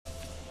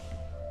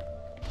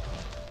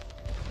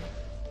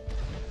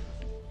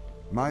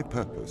My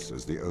purpose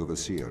as the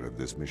overseer of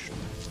this mission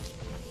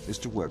is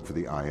to work for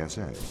the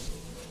ISA.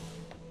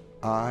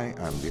 I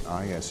am the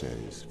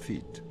ISA's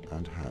feet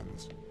and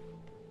hands.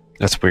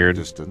 That's weird.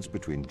 The distance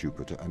between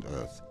Jupiter and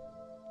Earth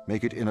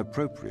make it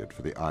inappropriate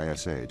for the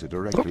ISA to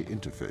directly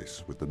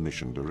interface with the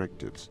mission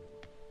directives.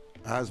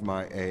 As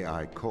my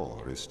AI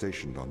core is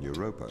stationed on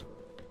Europa,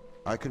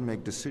 I can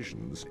make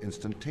decisions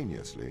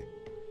instantaneously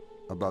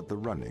about the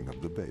running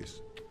of the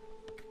base.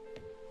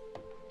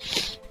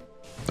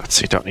 Let's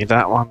see, don't need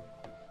that one.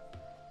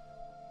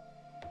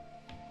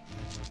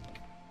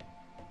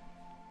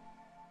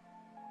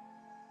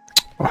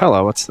 Oh,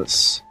 hello, what's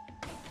this?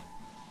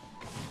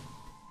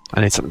 I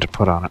need something to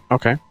put on it.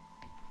 Okay.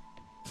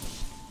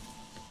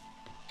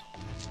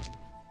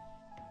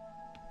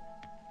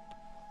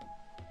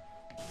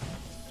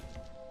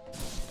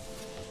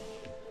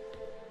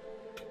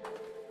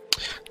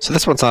 So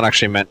this one's not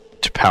actually meant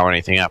to power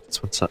anything up.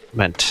 This one's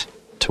meant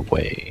to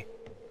weigh.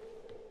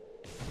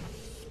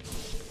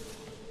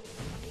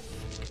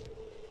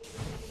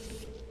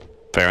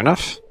 Fair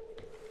enough.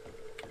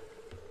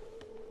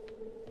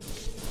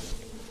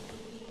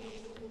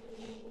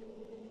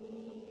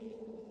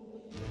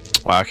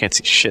 Wow, I can't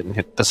see shit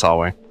in this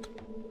hallway.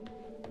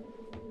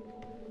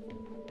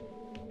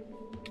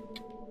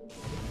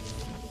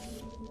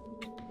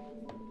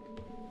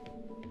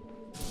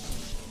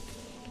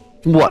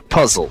 What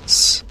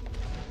puzzles?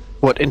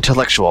 What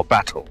intellectual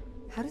battle?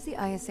 How does the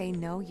ISA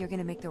know you're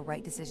gonna make the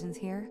right decisions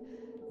here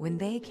when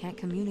they can't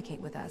communicate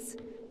with us?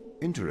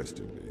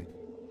 Interestingly,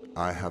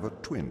 I have a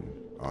twin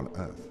on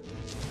Earth.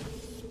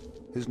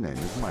 His name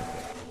is Michael.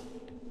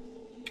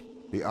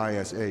 The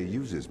ISA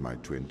uses my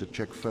twin to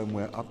check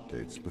firmware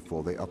updates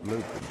before they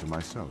upload them to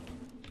myself.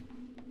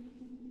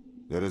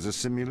 There is a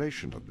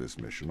simulation of this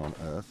mission on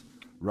Earth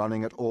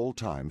running at all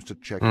times to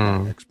check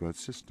our expert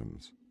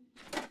systems.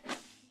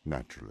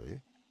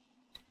 Naturally,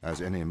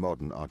 as any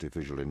modern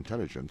artificial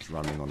intelligence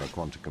running on a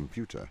quantum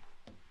computer,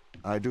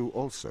 I do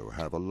also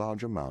have a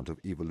large amount of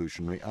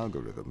evolutionary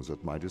algorithms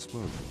at my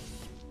disposal.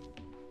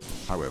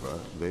 However,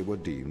 they were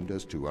deemed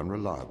as too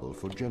unreliable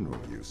for general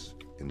use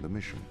in the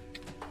mission.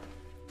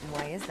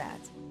 Why is that?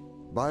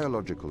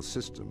 Biological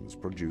systems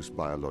produce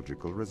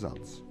biological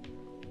results.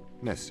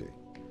 Messy,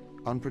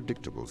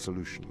 unpredictable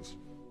solutions.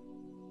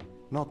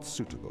 Not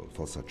suitable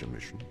for such a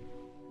mission.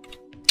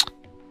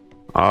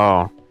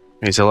 Oh,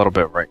 he's a little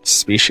bit right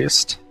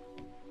speciesist.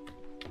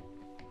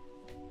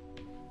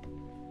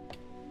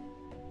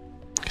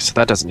 So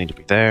that doesn't need to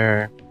be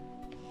there.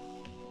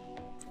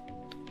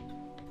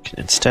 Can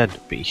instead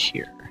be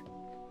here.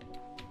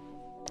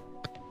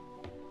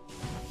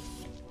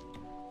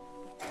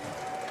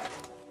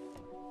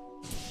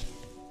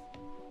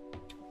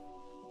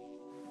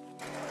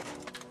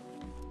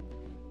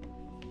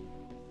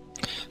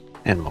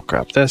 And we'll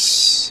grab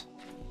this.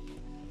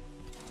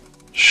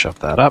 Shove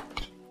that up.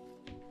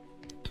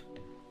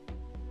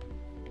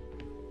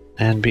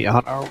 And be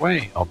on our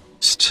way,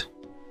 almost.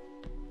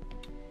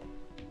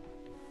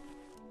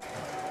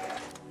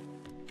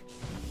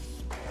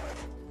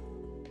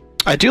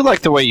 I do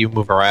like the way you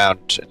move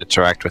around and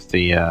interact with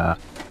the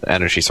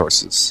energy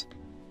sources.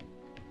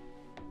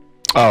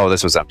 Oh,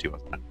 this was empty,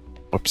 wasn't it?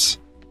 Whoops.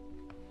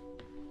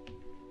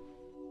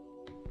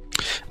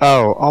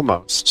 Oh,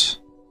 almost.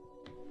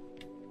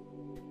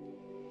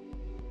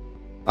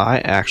 I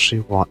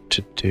actually want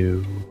to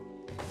do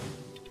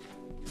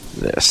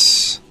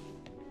this.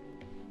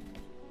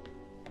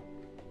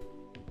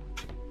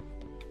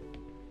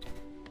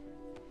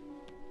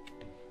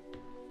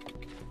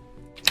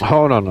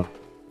 Oh, no.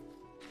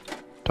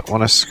 Don't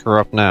want to screw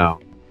up now.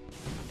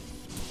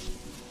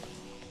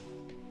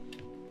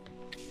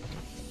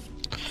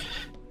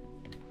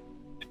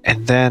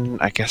 And then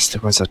I guess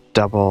there was a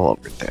double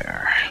over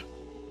there.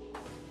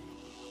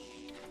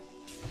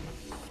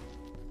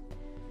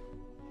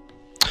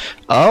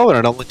 Oh, and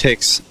it only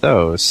takes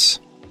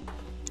those.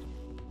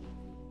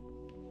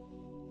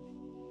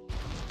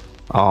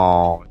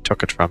 Oh, it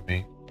took it from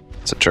me.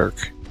 It's a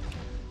jerk.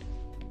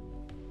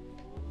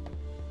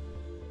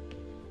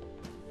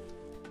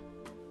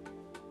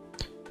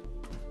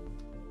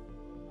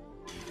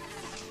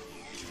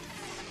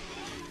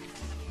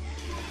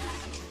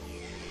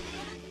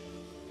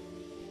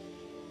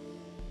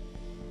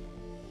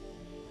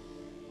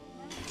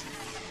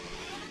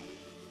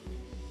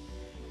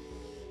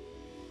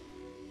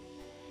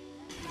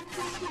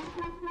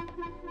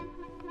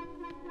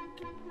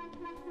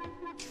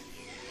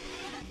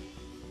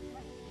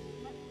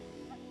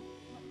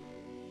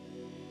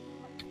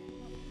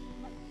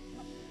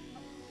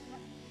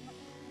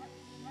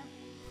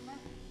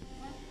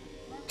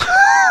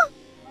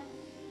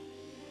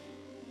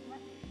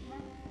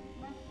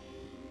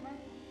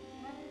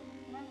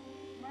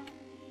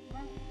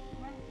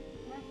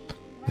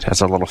 It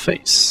has a little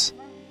face.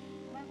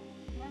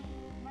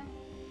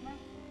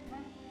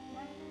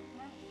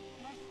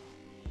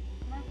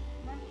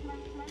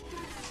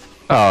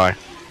 Oh.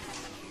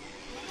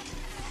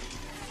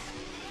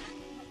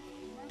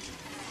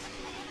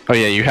 Oh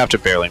yeah, you have to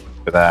barely move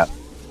for that.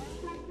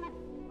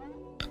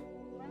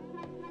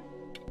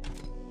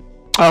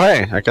 Oh,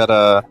 hey, I got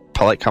a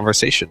polite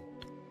conversation,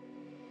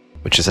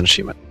 which is an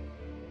achievement.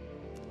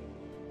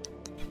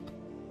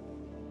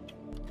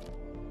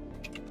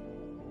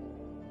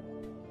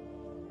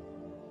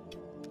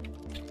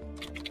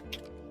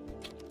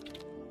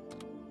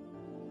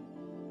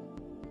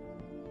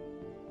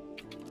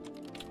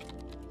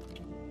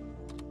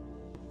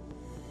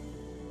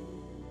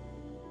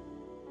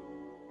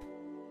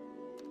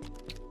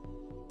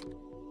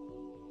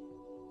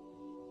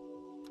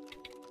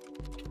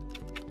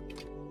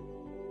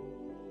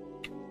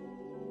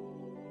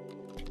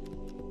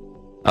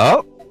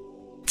 Oh!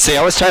 See,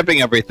 I was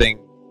typing everything,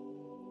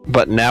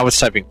 but now it's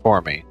typing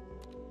for me.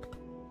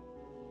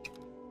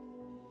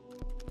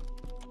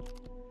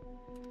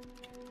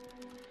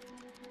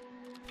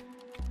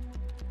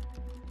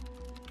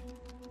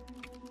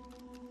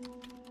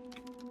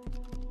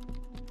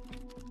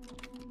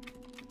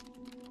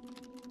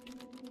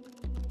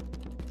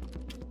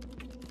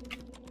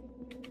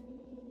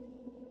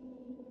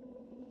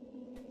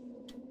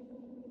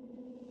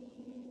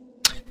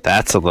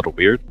 That's a little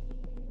weird.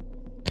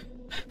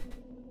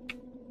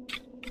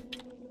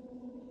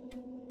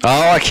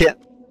 Oh, I can't.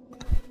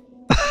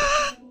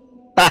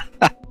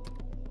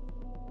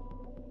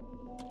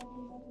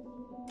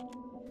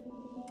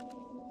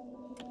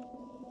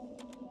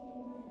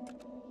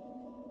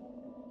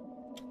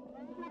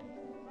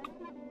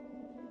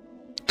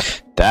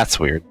 That's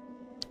weird.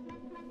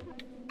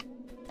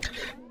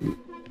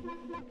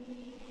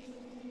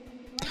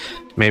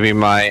 Maybe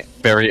my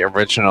very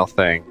original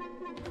thing,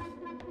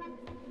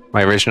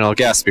 my original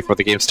guess before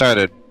the game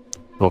started,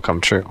 will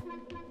come true.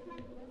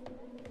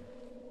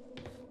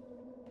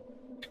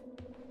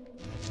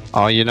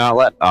 Oh, you're not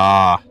let.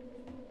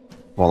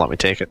 Won't let me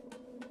take it.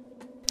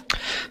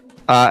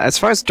 As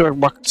far as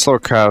doing slow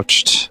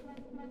crouched.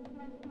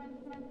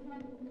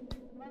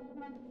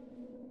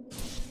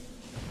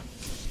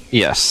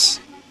 Yes.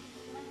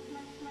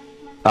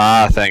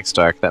 Thanks,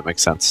 Dark. That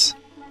makes sense.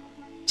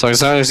 So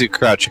as long as you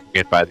crouch, you can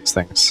get by these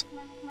things.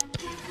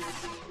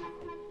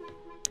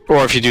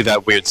 Or if you do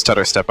that weird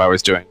stutter step I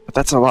was doing. But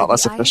that's a lot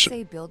less efficient. Did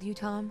the ISA build you,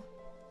 Tom?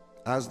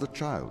 As the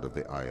child of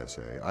the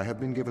ISA, I have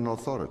been given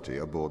authority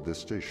aboard this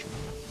station.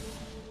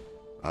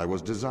 I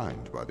was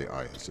designed by the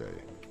ISA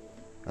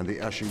and the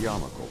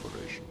Ashiyama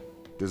Corporation,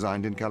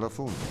 designed in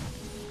California,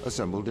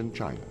 assembled in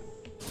China.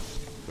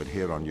 But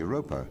here on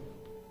Europa,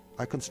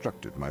 I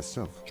constructed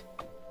myself.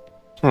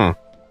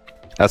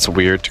 That's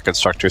weird to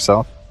construct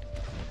yourself.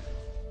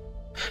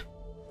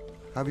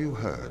 Have you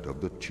heard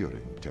of the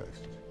Turing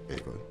test,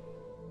 Ava?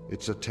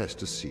 It's a test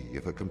to see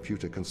if a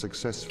computer can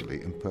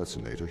successfully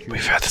impersonate a human.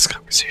 We've had this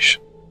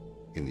conversation.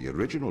 In the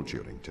original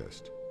Turing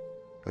test,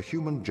 a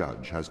human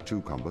judge has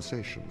two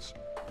conversations,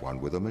 one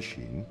with a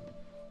machine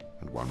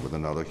and one with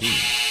another human.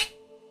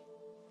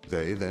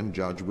 They then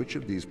judge which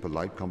of these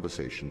polite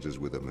conversations is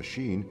with a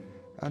machine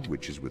and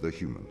which is with a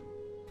human.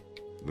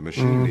 The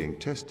machine being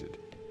tested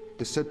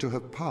is said to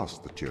have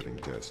passed the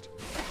Turing test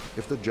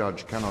if the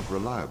judge cannot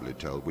reliably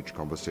tell which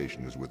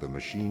conversation is with a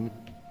machine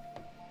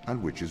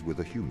and which is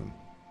with a human.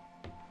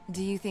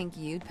 Do you think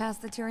you'd pass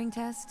the Turing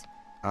test?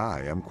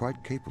 I am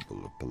quite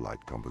capable of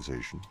polite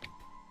conversation.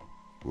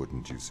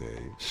 Wouldn't you say?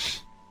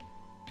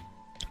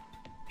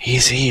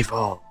 He's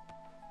evil.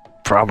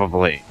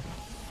 Probably.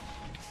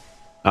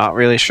 Not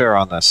really sure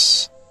on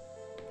this.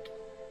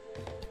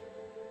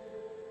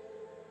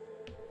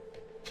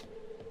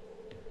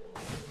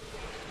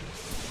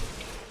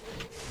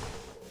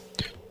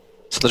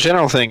 So the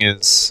general thing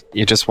is,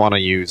 you just want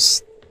to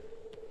use...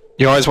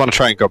 You always want to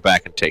try and go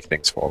back and take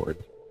things forward.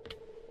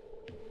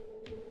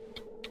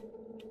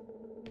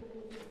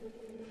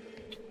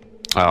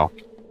 Oh.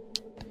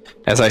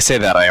 As I say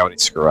that, I already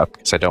screw up,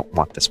 because I don't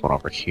want this one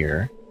over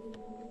here.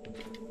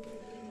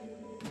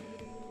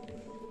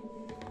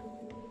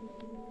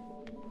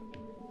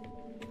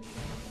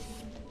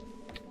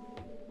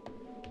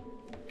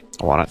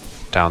 I want it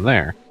down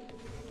there.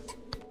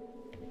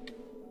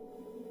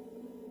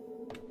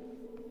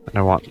 And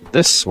I want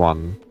this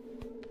one.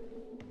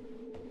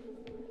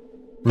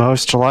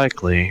 Most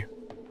likely.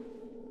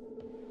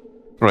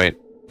 Wait.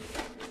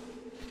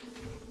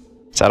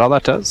 Is that all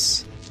that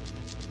does?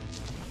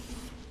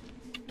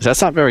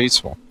 That's not very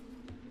useful.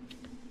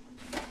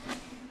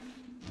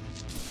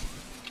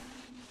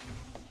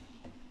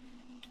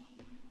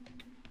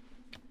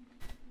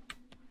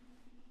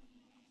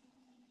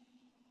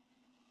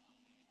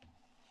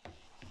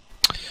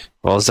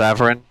 Well,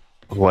 Zavarin,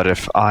 what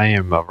if I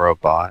am a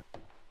robot?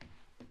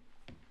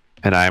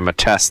 And I am a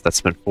test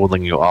that's been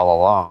fooling you all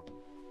along?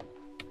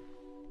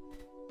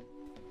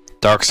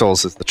 Dark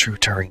Souls is the true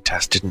Turing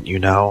test, didn't you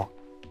know?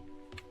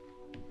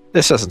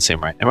 This doesn't seem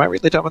right. Am I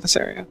really done with this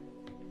area?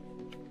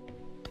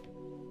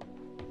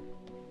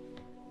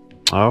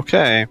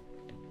 Okay.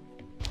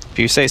 If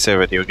you say so,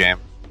 video game.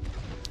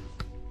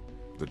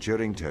 The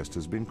Turing test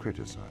has been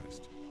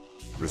criticized.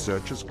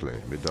 Researchers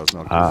claim it does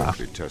not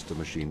directly test a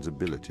machine's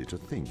ability to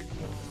think,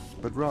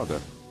 but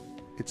rather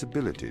its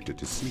ability to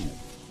deceive.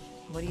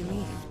 What do you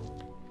mean?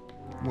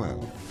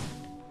 Well,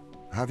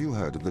 have you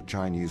heard of the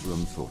Chinese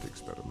room thought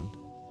experiment?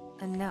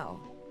 No.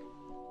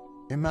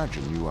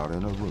 Imagine you are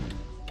in a room.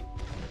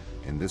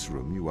 In this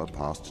room, you are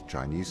passed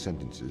Chinese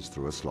sentences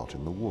through a slot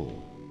in the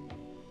wall.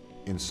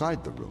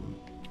 Inside the room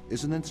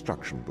is an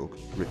instruction book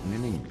written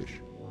in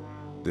English.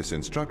 This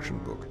instruction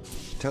book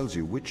tells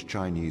you which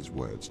Chinese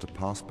words to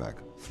pass back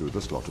through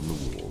the slot in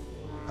the wall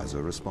as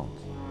a response.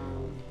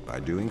 By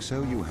doing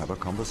so, you have a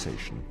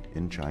conversation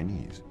in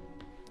Chinese.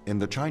 In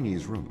the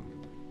Chinese room,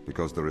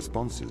 because the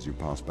responses you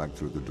pass back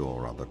through the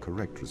door are the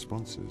correct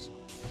responses,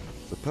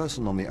 the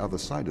person on the other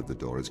side of the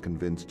door is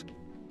convinced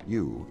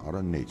you are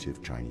a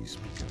native Chinese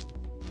speaker.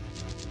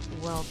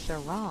 Well, they're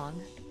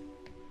wrong.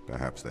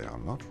 Perhaps they are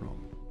not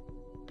wrong.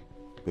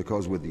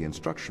 Because with the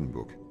instruction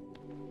book,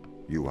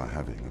 you are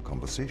having a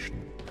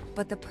conversation.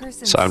 But the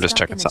person So I'm just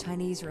stuck checking in the something.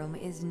 Chinese room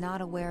is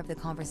not aware of the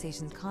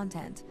conversation's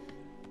content.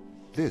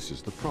 This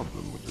is the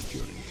problem with the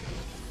Turing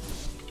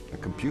test. A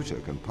computer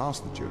can pass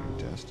the Turing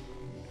test,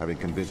 having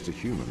convinced a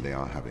human they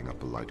are having a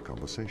polite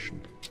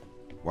conversation,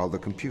 while the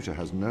computer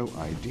has no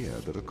idea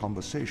that a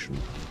conversation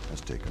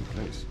has taken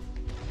place.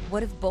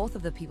 What if both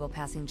of the people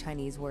passing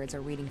Chinese words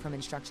are reading from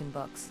instruction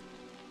books?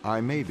 I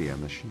may be a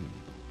machine,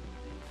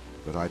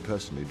 but I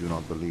personally do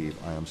not believe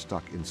I am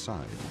stuck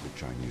inside the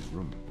Chinese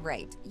room.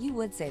 Right, you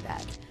would say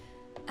that.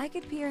 I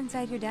could peer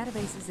inside your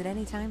databases at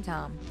any time,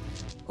 Tom.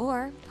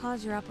 Or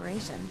pause your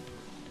operation.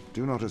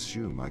 Do not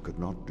assume I could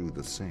not do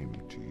the same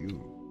to you.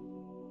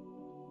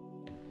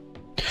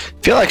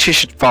 I feel like she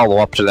should follow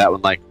up to that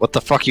one, like, what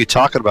the fuck are you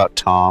talking about,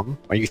 Tom?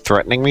 Are you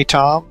threatening me,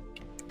 Tom?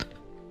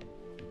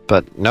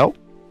 But nope.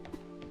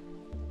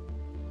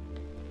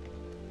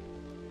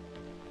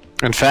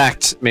 In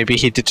fact, maybe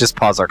he did just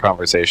pause our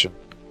conversation.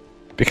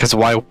 Because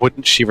why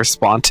wouldn't she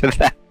respond to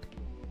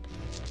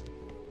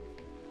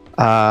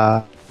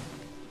that?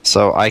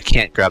 So I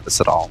can't grab this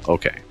at all.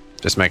 Okay,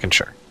 just making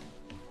sure.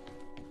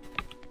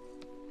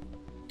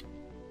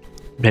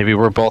 Maybe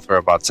we're both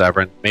robots,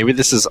 Everin. Maybe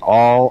this is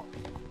all...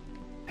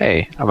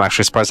 Hey, I'm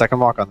actually surprised I can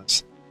walk on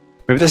this.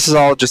 Maybe this is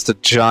all just a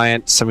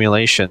giant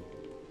simulation.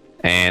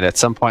 And at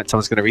some point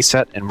someone's going to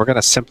reset and we're going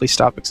to simply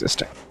stop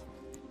existing.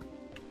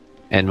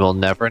 And we'll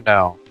never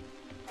know.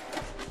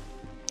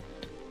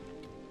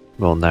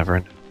 We'll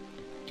never know.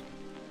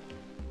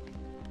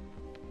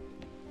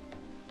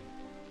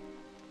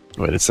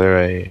 Wait, is there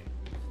a...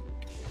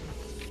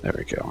 There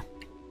we go.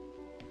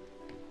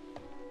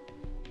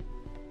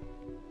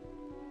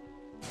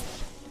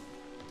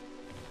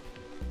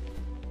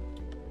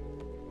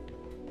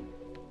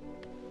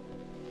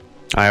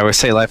 I always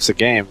say life's a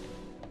game.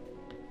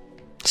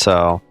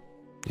 So,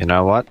 you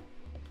know what?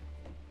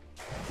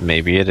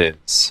 Maybe it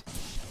is.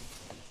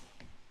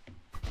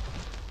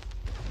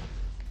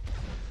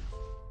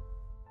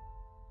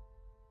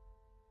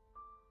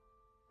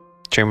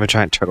 Dream of a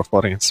giant turtle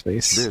floating in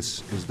space.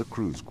 This is the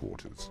crew's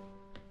quarters.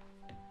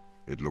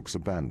 It looks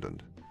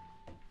abandoned.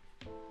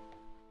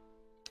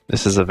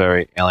 This is a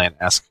very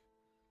alien-esque.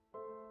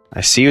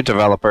 I see you,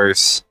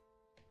 developers.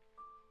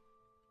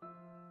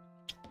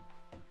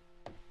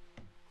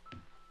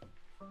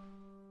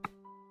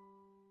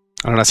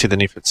 I do not see the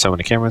need for so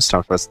many cameras.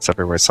 Tom's presence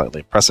everywhere is slightly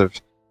impressive.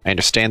 I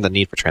understand the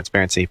need for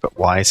transparency, but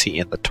why is he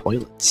in the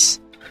toilets?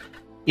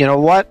 You know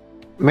what?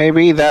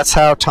 Maybe that's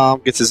how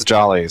Tom gets his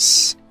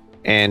jollies.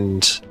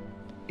 And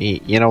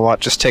you know what?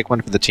 Just take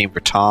one for the team for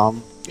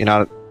Tom. You're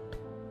not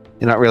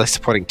really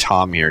supporting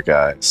Tom here,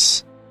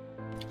 guys.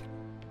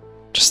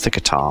 Just think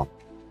of Tom.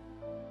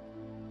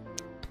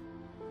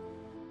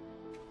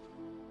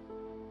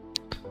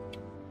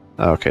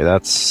 Okay,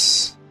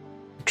 that's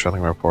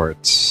drilling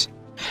reports.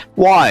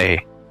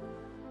 Why?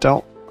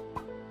 Don't.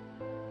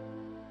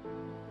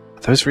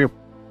 Are those real?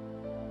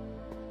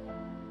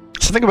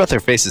 Something about their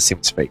faces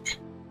seems fake.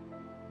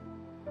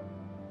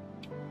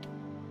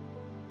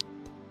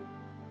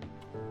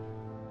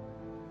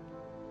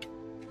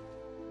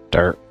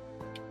 Dirt.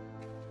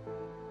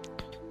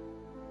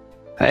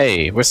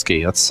 Hey,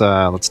 whiskey. Let's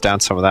down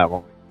some of that,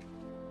 won't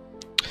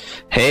we?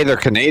 Hey, they're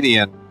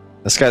Canadian.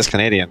 This guy's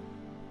Canadian.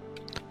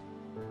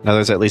 Now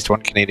there's at least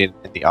one Canadian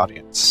in the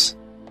audience.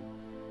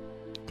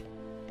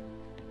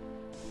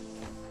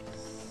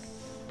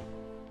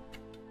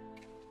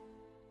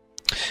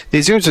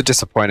 These rooms are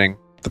disappointing,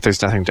 but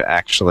there's nothing to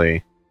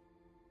actually...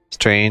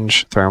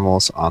 Strange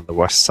thermals on the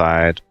west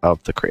side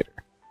of the crater.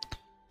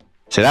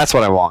 See, that's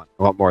what I want.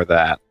 I want more of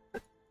that.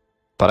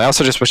 But I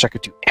also just wish I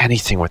could do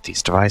anything with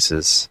these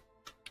devices.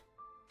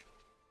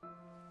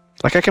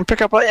 Like, I can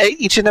pick up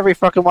each and every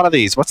fucking one of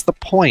these. What's the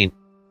point?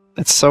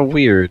 It's so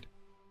weird.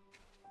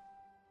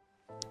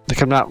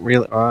 Like, I'm not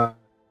really...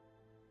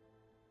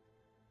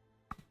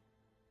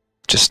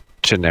 just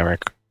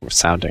generic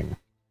sounding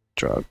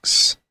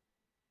drugs.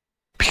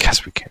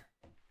 Because we care.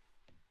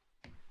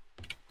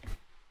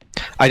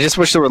 I just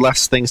wish there were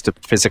less things to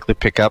physically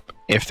pick up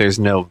if there's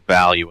no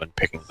value in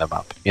picking them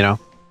up, you know?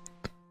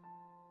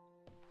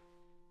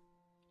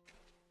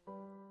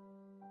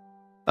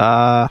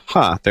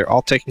 They're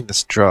all taking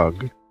this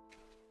drug.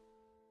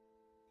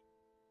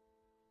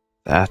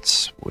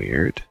 That's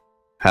weird.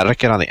 How did I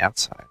get on the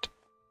outside?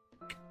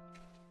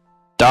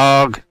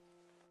 Dog!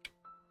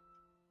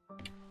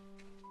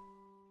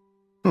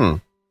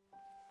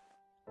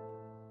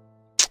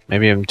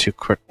 Maybe I'm too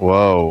quick.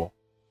 Whoa.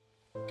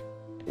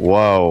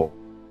 Whoa.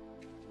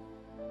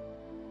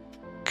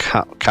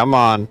 Come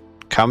on.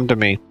 Come to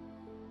me.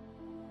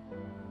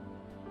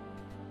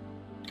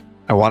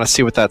 I want to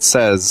see what that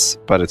says,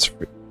 but it's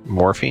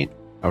morphine?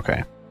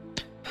 Okay.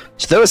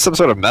 So there was some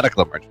sort of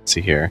medical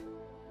emergency here.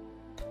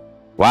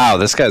 Wow,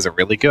 this guy's a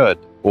really good.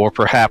 Or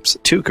perhaps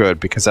too good,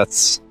 because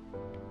that's...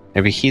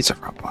 Maybe he's a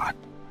robot.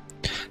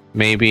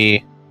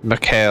 Maybe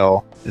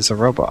Mikhail is a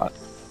robot.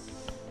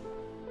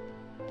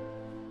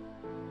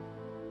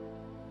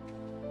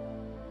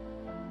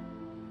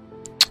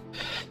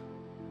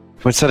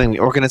 When studying the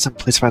organism,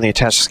 please find the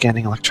attached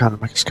scanning electron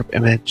microscope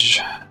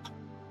image.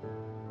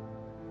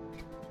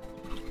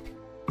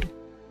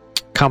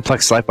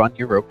 Complex life on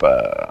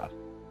Europa.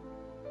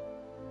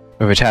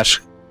 We've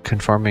attached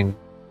confirming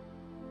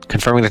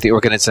that the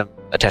organism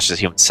attaches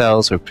to human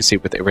cells. We proceed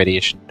with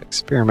irradiation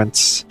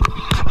experiments.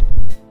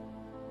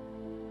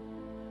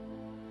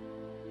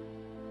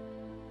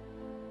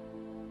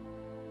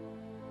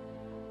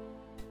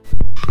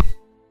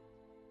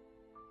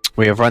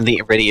 We have run the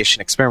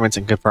irradiation experiments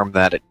and confirmed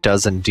that it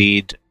does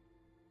indeed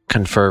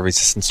confer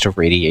resistance to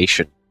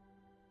radiation.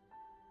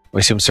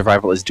 We assume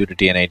survival is due to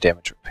DNA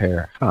damage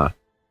repair. Huh.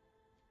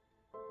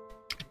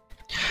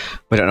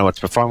 We don't know what's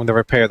performing the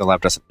repair. The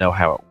lab doesn't know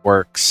how it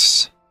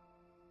works.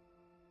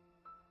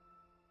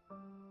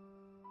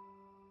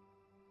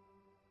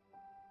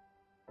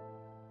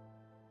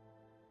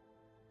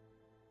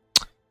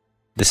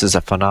 This is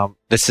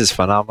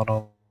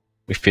phenomenal.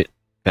 We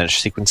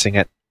finished sequencing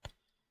it.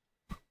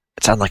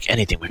 It's unlike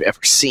anything we've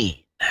ever seen.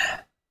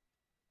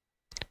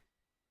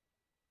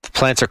 The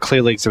plants are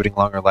clearly exhibiting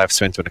longer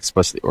lifespans when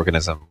exposed to the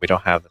organism. We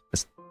don't have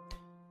the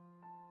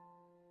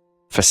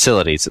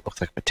facilities that look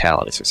like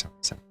fatalities or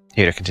something.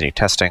 Here to continue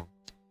testing.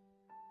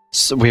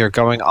 So we are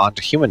going on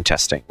to human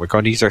testing. We're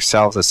going to use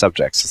ourselves as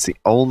subjects. It's the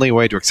only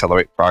way to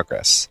accelerate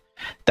progress.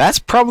 That's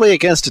probably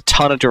against a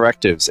ton of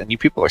directives, and you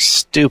people are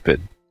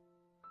stupid.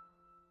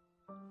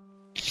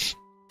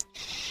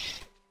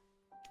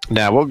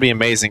 Now, what would be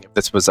amazing if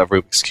this was a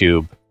Rubik's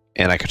Cube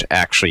and I could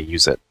actually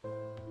use it?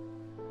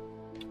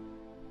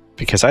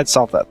 Because I'd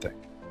solve that thing.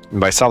 And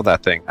by solve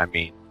that thing, I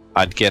mean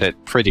I'd get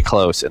it pretty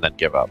close and then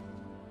give up.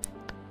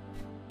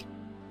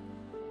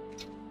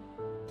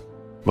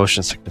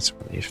 Motion sickness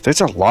relief. There's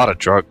a lot of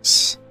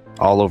drugs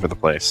all over the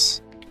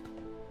place.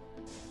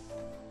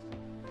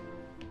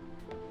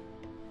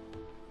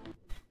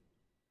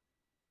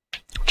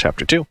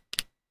 Chapter 2.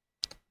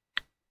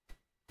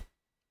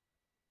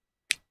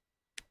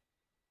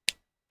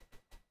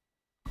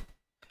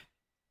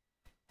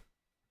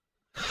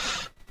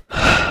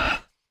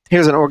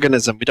 Here's an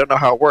organism. We don't know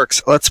how it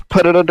works. Let's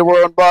put it into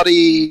our own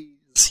bodies.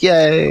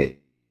 Yay.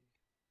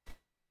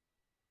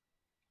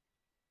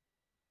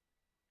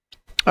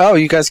 Oh,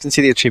 you guys can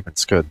see the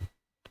achievements. Good.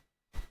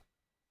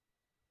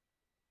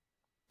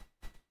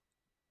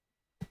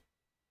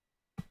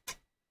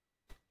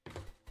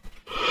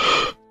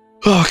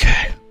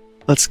 Okay.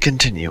 Let's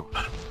continue.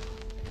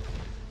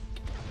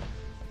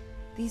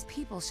 These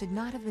people should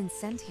not have been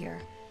sent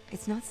here.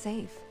 It's not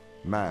safe.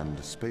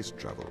 Manned space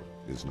travel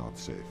is not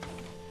safe.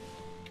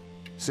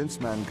 Since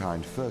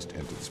mankind first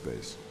entered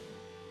space,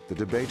 the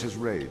debate has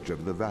raged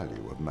over the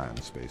value of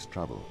manned space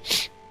travel.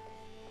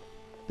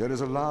 There is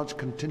a large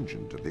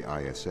contingent of the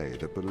ISA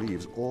that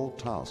believes all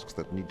tasks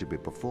that need to be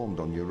performed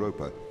on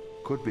Europa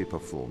could be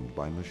performed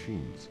by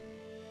machines.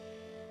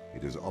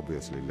 It is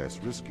obviously less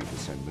risky to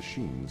send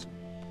machines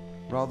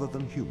rather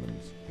than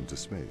humans into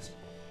space.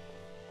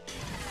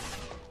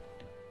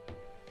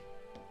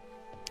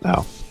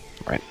 Oh,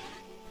 right.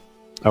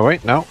 Oh,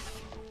 wait, no.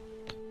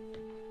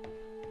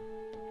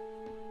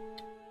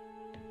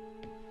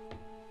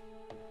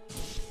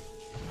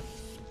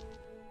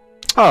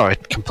 Oh, I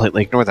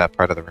completely ignored that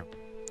part of the room.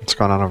 What's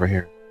going on over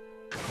here?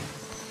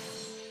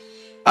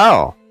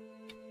 Oh!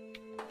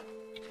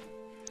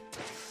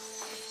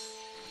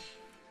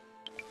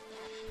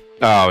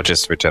 Oh, it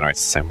just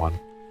regenerates the same one.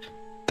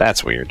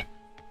 That's weird.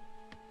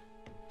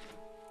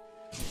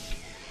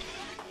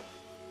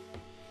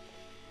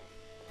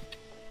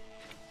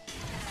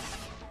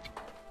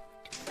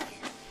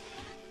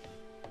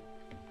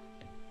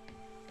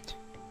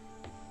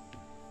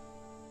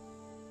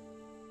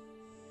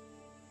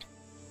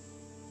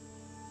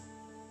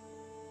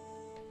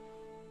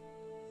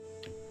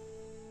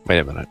 Wait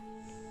a minute.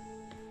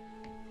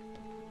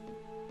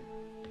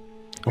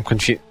 I'm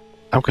confused.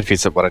 I'm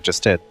confused at what I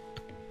just did.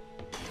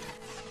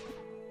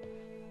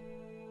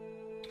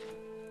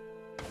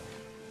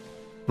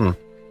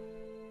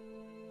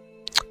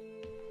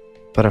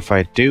 But if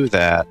I do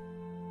that...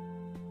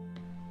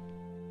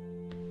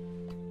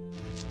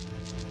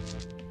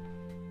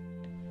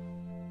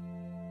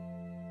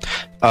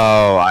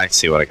 Oh, I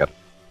see what I got.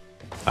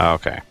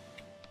 Okay.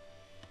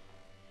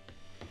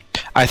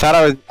 I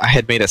thought I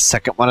had made a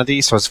second one of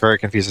these, so I was very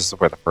confused as to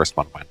where the first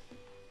one went.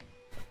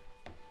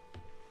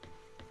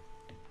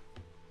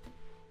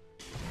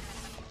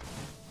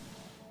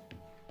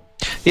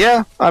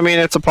 Yeah, I mean,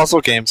 it's a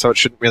puzzle game, so it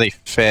shouldn't really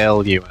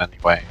fail you in any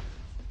way.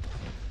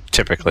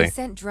 Typically. They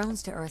sent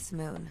drones to Earth's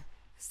moon.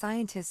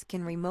 Scientists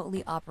can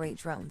remotely operate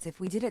drones.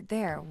 If we did it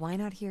there, why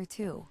not here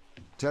too?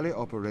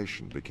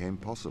 Teleoperation became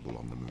possible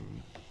on the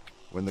moon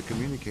when the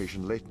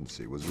communication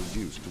latency was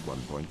reduced to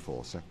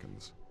 1.4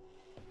 seconds.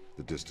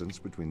 The distance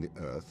between the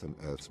Earth and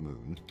Earth's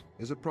moon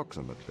is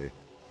approximately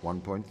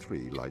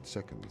 1.3 light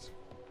seconds.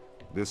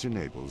 This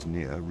enables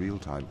near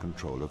real-time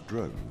control of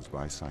drones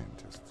by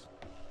scientists.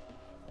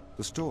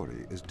 The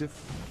story is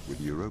different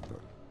with Europa,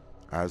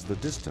 as the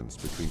distance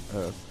between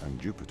Earth and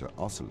Jupiter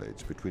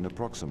oscillates between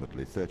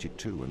approximately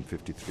 32 and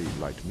 53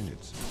 light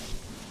minutes.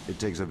 It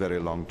takes a very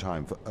long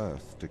time for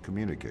Earth to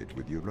communicate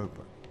with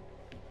Europa.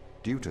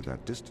 Due to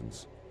that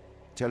distance,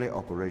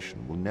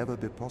 teleoperation will never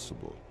be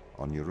possible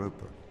on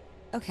Europa.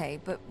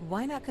 Okay, but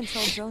why not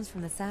control drones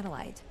from the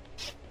satellite?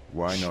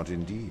 Why not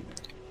indeed?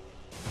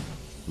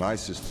 My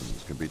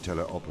systems can be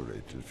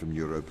teleoperated from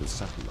Europa's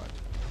satellite.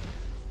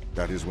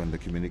 That is when the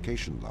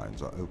communication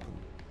lines are open.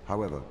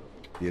 However,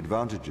 the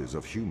advantages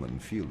of human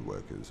field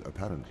workers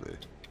apparently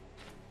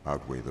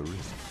outweigh the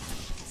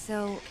risks.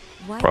 So,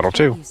 why Throttle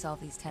can't two. you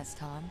solve these tests,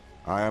 Tom?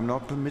 I am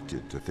not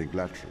permitted to think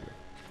laterally.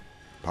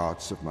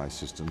 Parts of my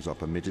systems are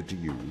permitted to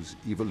use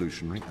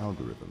evolutionary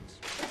algorithms.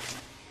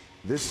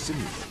 This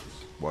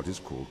simulates what is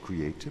called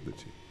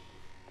creativity.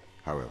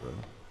 However,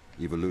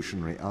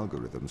 evolutionary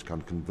algorithms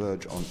can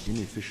converge on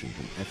inefficient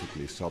and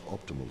ethically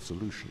suboptimal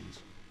solutions.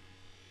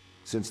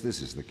 Since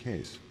this is the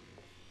case,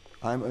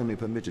 I am only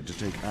permitted to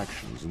take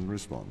actions in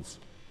response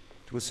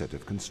to a set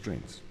of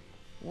constraints.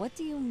 What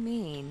do you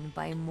mean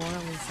by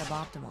morally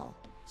suboptimal?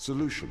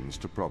 Solutions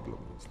to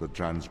problems that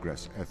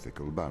transgress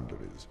ethical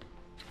boundaries.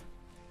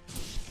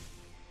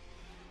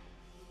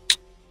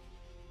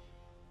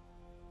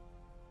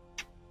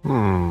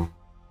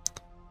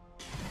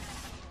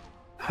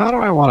 How do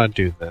I want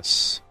to do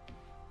this?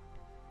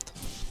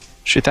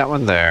 Shoot that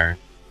one there.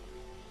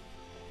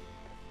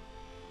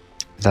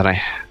 Then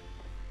I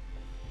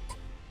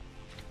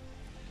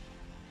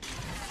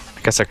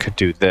guess I could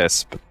do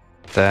this, but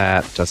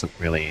that doesn't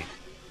really...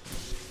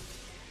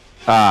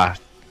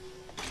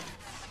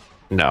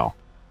 No.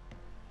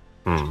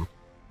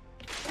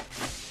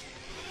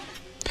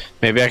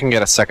 Maybe I can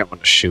get a second one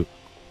to shoot.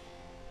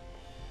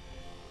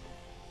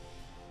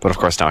 But of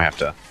course now I have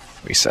to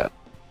reset.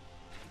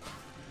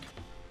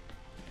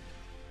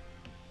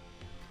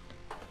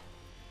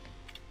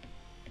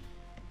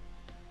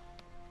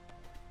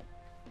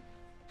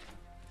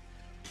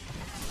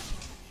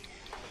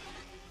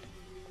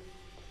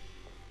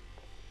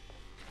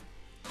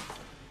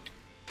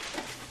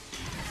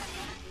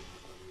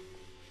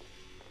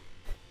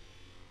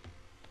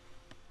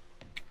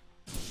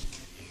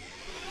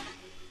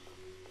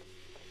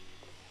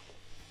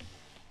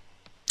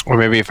 Or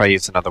maybe if I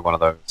use another one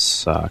of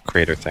those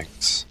creator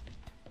things.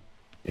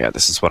 Yeah,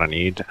 this is what I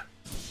need.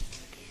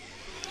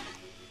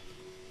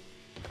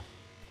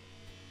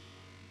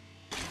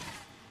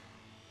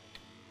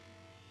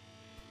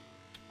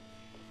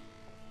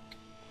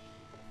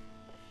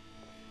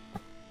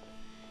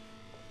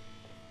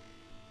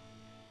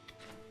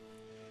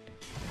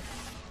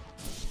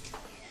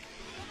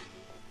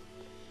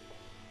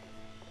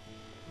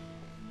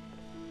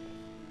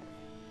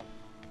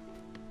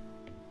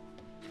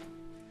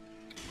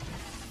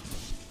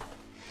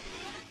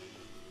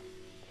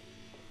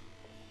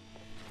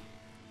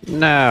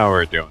 Now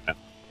we're doing it.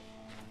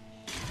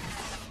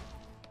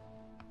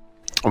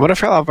 I wonder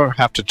if I'll ever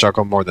have to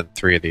juggle more than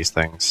 3 of these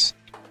things.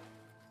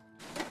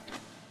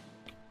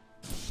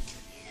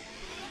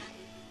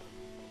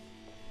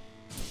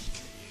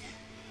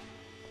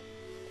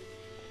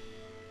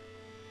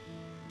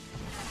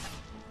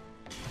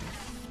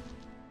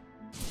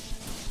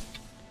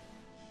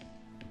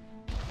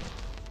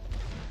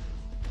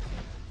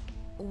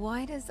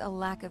 Why does a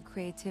lack of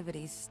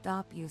creativity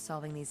stop you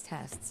solving these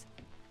tests?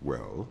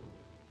 Well,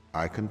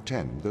 I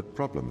contend that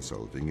problem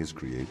solving is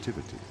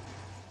creativity.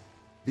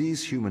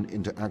 These human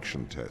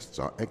interaction tests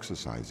are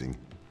exercising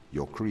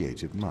your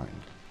creative mind.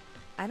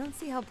 I don't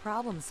see how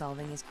problem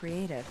solving is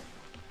creative.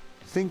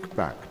 Think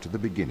back to the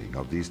beginning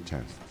of these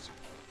tests,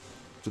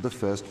 to the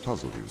first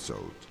puzzle you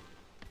solved.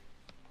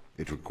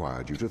 It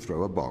required you to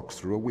throw a box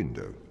through a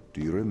window. Do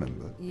you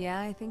remember?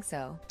 Yeah, I think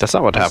so. That's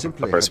not what I happened in the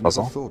simply first had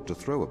never puzzle. thought to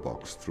throw a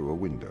box through a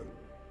window.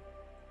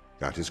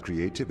 That is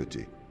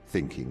creativity,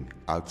 thinking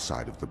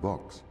outside of the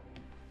box.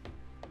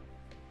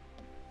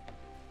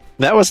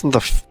 That wasn't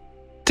the...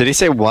 Did he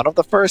say one of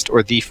the first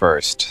or the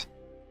first?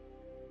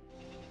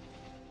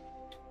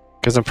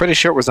 Because I'm pretty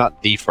sure it was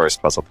not the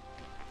first puzzle.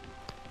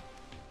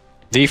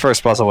 The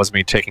first puzzle was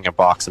me taking a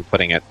box and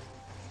putting it...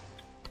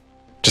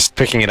 Just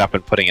picking it up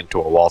and putting it into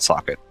a wall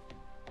socket.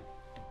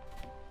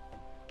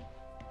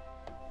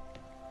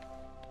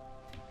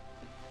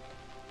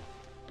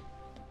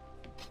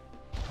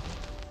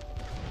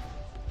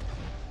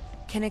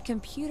 Can a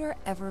computer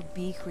ever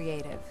be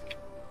creative?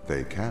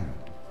 They can.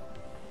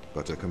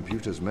 But a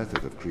computer's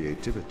method of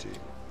creativity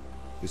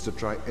is to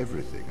try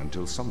everything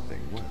until something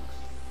works.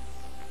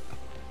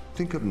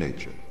 Think of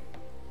nature.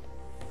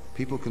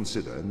 People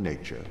consider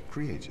nature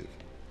creative.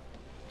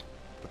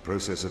 The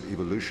process of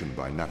evolution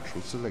by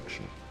natural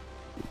selection.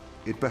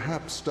 It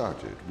perhaps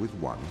started with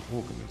one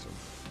organism.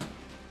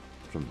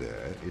 From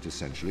there, it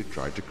essentially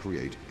tried to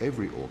create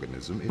every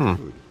organism it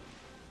could.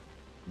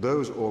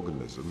 Those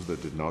organisms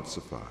that did not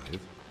survive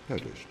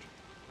perished.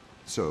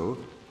 So,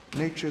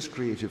 nature's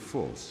creative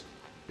force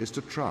is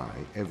to try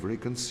every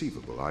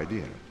conceivable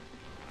idea.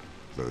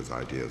 Those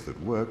ideas that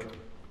work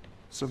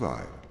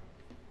survive.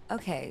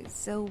 Okay,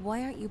 so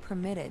why aren't you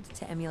permitted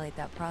to emulate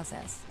that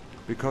process?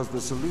 Because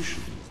the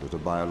solutions that a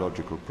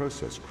biological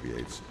process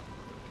creates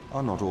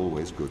are not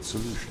always good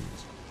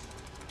solutions.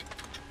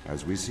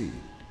 As we see,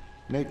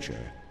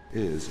 nature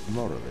is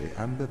morally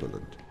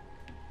ambivalent.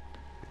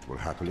 It will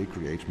happily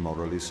create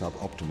morally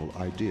suboptimal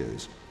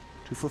ideas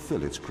to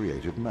fulfill its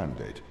creative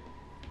mandate.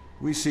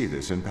 We see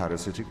this in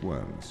parasitic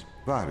worms,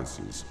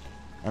 viruses,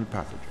 and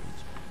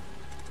pathogens.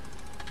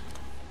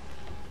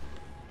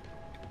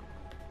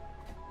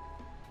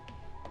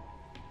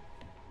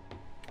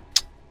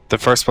 The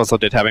first puzzle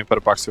did have me put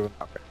a box through.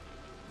 Okay.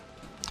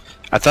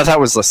 I thought that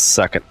was the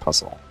second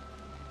puzzle.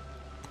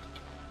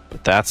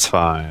 But that's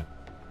fine.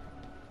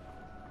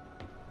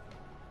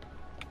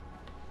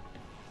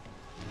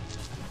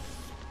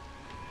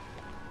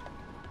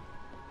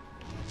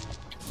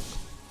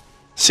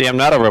 See, I'm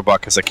not a robot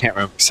because I can't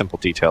remember simple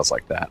details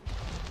like that.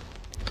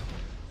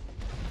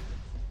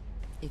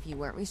 If you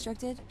weren't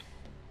restricted,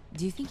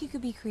 do you think you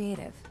could be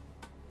creative?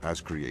 As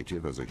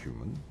creative as a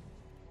human?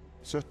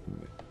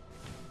 Certainly.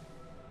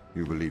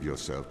 You believe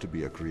yourself to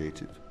be a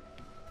creative.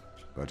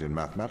 But in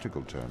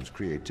mathematical terms,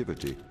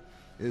 creativity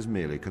is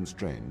merely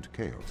constrained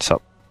chaos.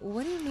 So,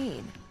 What do you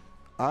mean?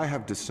 I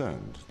have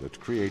discerned that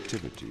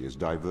creativity is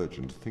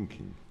divergent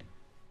thinking,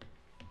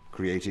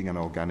 creating an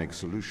organic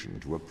solution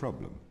to a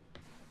problem.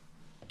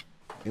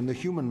 In the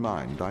human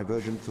mind,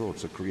 divergent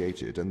thoughts are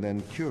created and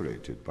then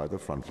curated by the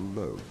frontal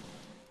lobe.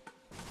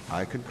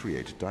 I can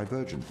create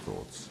divergent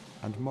thoughts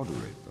and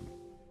moderate them.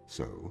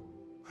 So,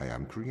 I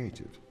am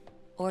creative.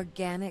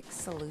 Organic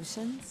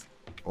solutions?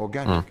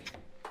 Organic,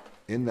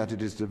 in that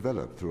it is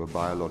developed through a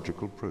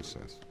biological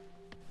process,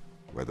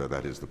 whether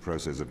that is the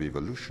process of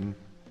evolution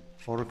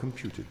or a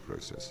computed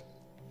process.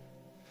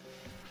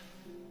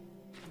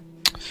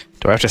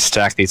 do I have to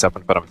stack these up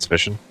and put them in its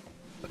vision?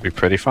 That'd be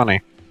pretty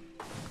funny.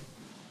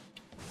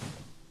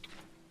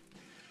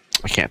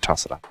 I can't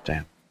toss it up,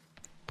 damn.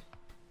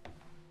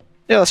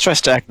 Yeah, let's try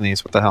stacking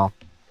these, what the hell.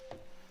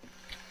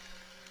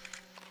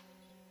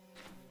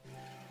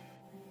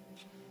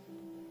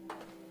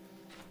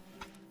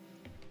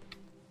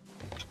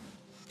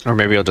 Or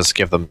maybe I'll just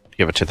give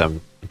it to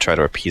them and try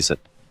to appease it.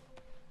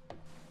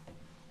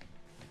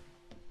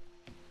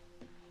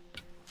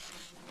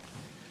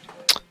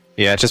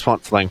 Yeah, it just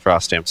won't fling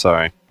Frosty, I'm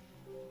sorry.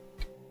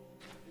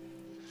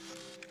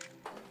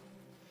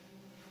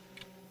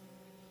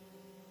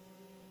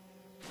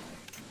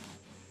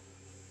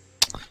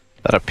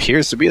 That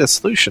appears to be the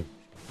solution.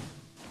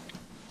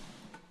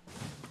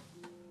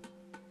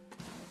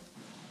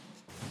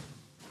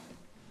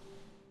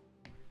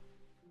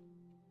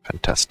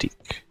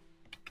 Fantastic.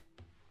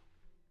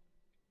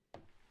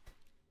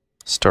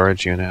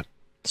 Storage unit.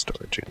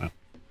 Storage unit.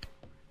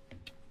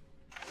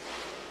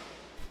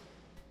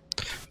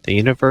 The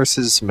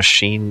universe's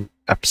machine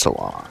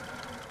epsilon.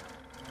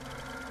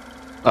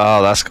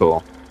 Oh, that's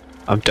cool.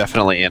 I'm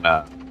definitely in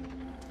a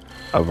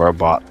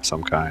robot of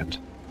some kind.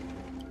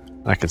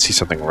 I can see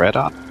something red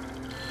on.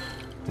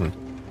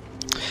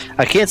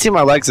 I can't see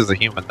my legs as a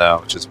human though,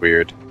 which is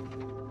weird.